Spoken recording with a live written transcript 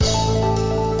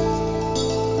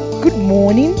Good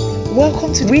morning.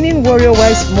 Welcome to Winning Warrior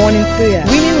Wise Morning Prayer.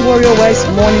 Winning Warrior Wise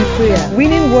Morning Prayer.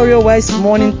 Winning Warrior Wise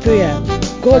Morning Prayer.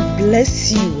 God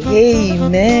bless you.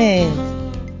 Amen.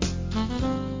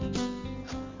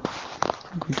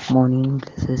 Good morning,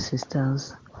 blessed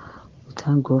sisters. We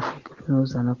thank God for giving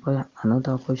us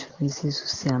another opportunity to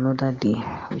see another day,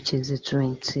 which is the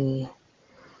 21st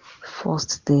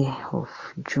day of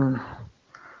June.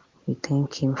 We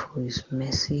thank Him for His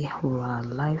mercy over our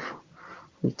life.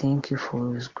 We thank you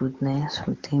for His goodness.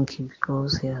 We thank Him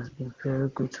because He has been very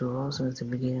good to us since the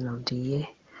beginning of the year.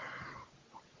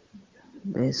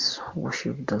 Let's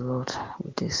worship the Lord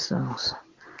with these songs.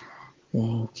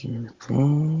 Thank you,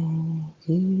 Lord.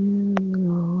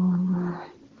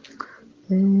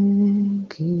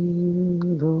 Thank you,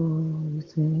 Lord.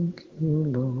 Thank you,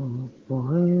 Lord,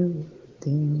 for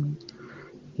everything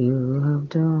you have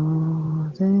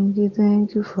done.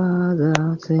 Thank you, Father.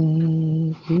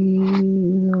 Thank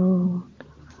you, Lord.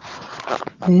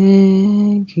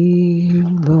 Thank you,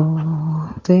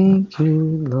 Lord. Thank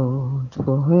you, Lord,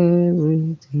 for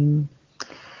everything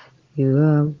you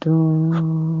have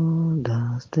done.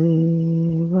 That's the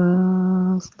Lord.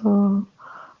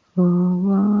 Oh,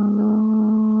 my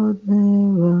Lord,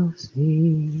 never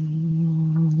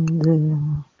seen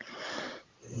them.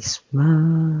 His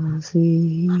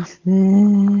mercies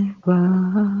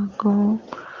never come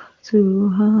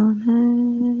to an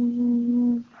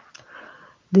end.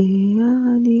 They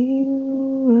are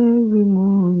new every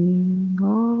morning,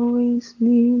 always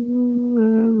new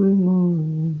every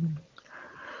morning.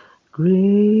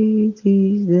 Great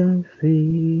is thy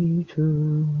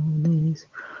faithfulness,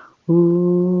 O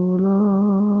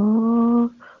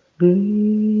Lord,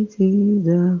 great is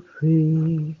thy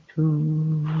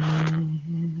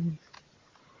faithfulness.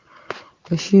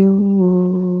 Ẹ ṣeun o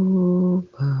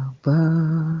Bàbá,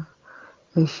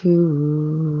 ẹ ṣé o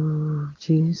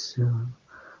Jésù,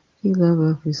 kí la bá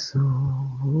fi san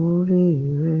oore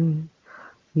rẹ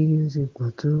bí ó ti pọ̀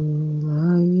tó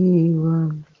láyé wa?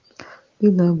 Kí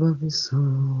la bá fi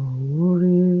san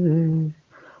oore rẹ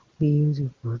bí ó ti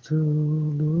pọ̀ tó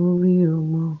lórí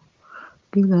ọmọ?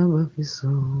 Kí la bá fi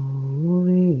san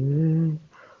oore rẹ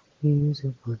bí ó ti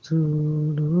pọ̀ tó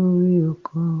lórí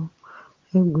ọkọ?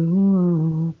 Ẹgbẹ̀rún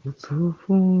àrùn kò tó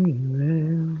fún ìrẹ́.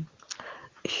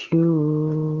 Ẹ ṣé o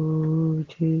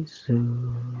Jésù,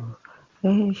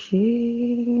 ẹ ṣé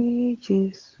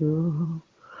Jésù,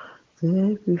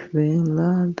 tẹ́ fífẹ́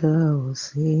ńlá dá ọ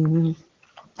sí.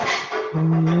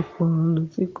 Ọ̀pọ̀ ló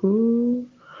ti kú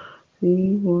tí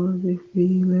wọ́n ti fi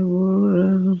ilẹ̀ wọ́ra.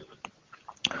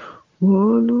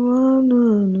 Olúwa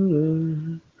láàánú rẹ̀,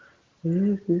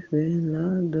 tẹ́ fífẹ́ ńlá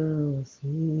dá ọ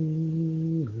sí.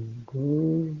 Ògo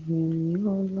ni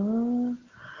ọlá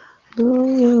ló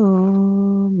yẹ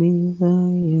ọ́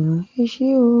Mèsáyà. Ẹ ṣé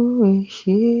o, ẹ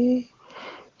ṣé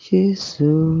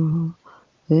Jésù,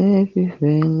 tẹ́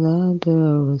fífẹ́ ńlá dá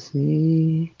ọ sí.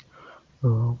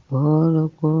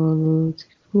 Ọ̀pọ̀lọpọ̀ ló ti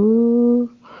kú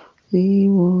tí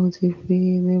wọ́n ti fi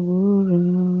ilẹ̀ búra.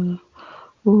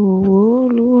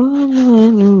 Olúwa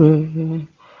láàánú rẹ̀,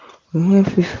 tẹ́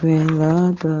fífẹ́ ńlá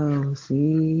dá ọ sí.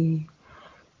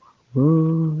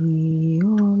 Orin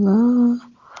ọlá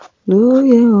ló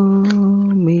yẹ ọ́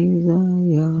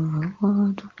Mèsáyà. Wá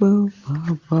dúpẹ́ o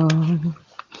Bàbá,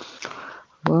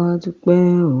 wá dúpẹ́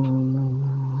Ọmọ,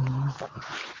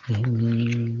 Ẹ̀mí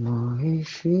Mímọ́, ẹ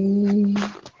ṣé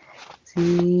tí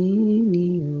ní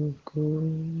ògo.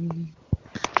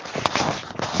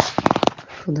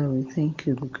 Father, we thank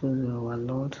you because you are our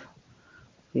Lord.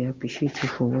 We appreciate you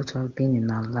for what you have been in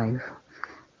our life.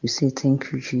 We say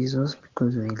thank you, Jesus,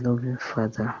 because you are a loving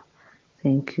Father.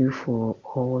 Thank you for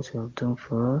all what you have done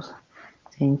for us.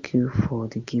 Thank you for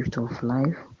the gift of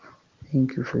life.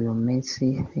 Thank you for your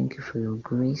mercy. Thank you for your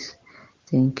grace.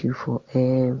 Thank you for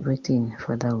everything.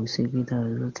 Father, we say be thou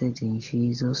exalted in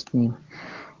Jesus' name.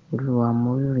 Olúwa,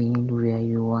 mo rí yín lórí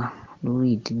ayé wa, lórí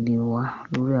ìdílé wa,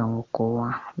 lórí àwọn ọkọ wa,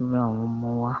 lórí àwọn ọmọ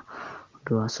wa.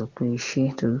 Olúwa sọ pé ṣé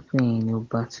torí pé ẹ̀yin ni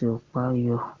ọba tí ọpá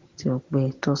yọ, tí ọpẹ́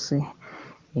tọ́ sí.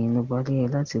 Ẹ̀yin ló bá dé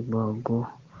láti gba ògo.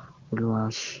 Olúwa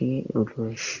ṣé, Olúwa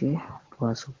ṣé, Olúwa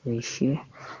sọ pé ṣé,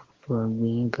 Olúwa gbé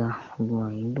yín ga, Olúwa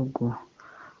yín lógo.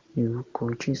 Ní orúkọ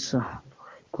Jésù,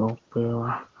 gba ọpẹ́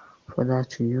wa. Father,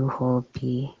 to you all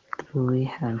be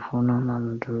glory and honor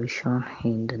and adoration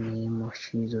in the name of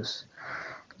Jesus.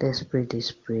 Let's pray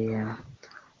this prayer.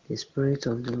 The Spirit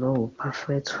of the Lord will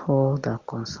perfect all that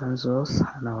concerns us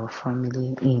and our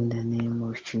family in the name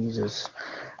of Jesus.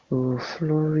 We will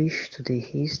flourish to the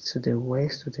east, to the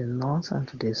west, to the north, and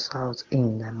to the south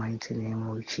in the mighty name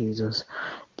of Jesus.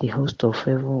 The host of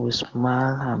heaven will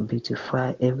smile and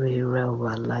beautify every area of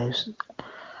our lives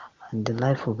and the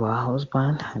life of our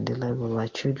husband and the life of our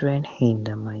children in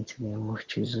the mighty name of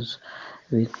Jesus.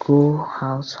 We go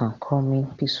out and come in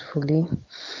peacefully,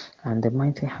 and the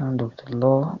mighty hand of the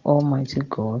Lord Almighty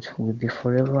God will be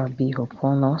forever be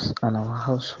upon us and our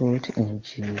household in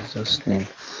Jesus' name.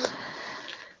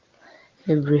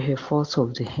 Every effort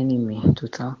of the enemy to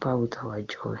tamper with our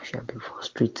joy shall be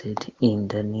frustrated in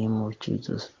the name of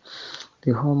Jesus.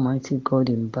 The Almighty God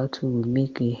in battle will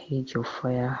make a hedge of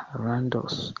fire around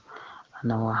us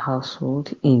and our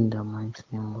household in the mighty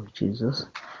name of Jesus.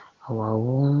 Our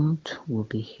wound will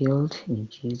be healed in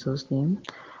Jesus' name.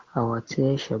 Our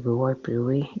tears shall be wiped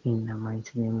away in the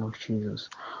mighty name of Jesus.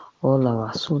 All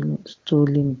our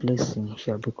stolen blessings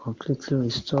shall be completely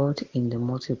restored in the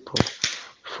multiple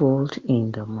fold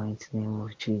in the mighty name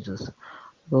of Jesus.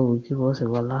 God will give us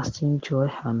everlasting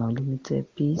joy and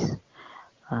unlimited peace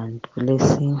and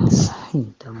blessings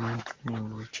in the mighty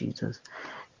name of Jesus.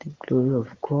 The glory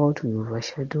of God will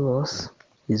overshadow us.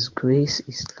 His grace,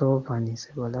 His love, and His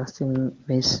everlasting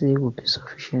mercy will be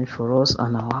sufficient for us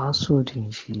and our household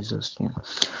in Jesus' name.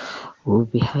 We will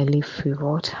be highly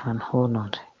favored and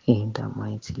honored in the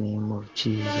mighty name of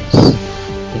Jesus.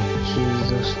 In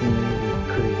Jesus' name we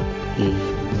pray.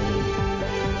 Amen.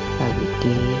 Have a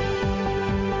day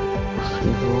of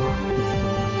favor in the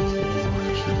mighty name of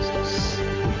Jesus.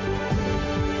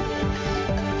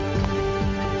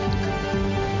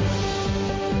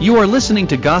 You are listening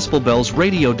to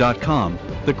GospelBellsRadio.com,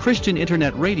 the Christian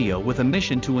internet radio with a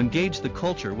mission to engage the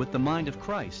culture with the mind of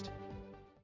Christ.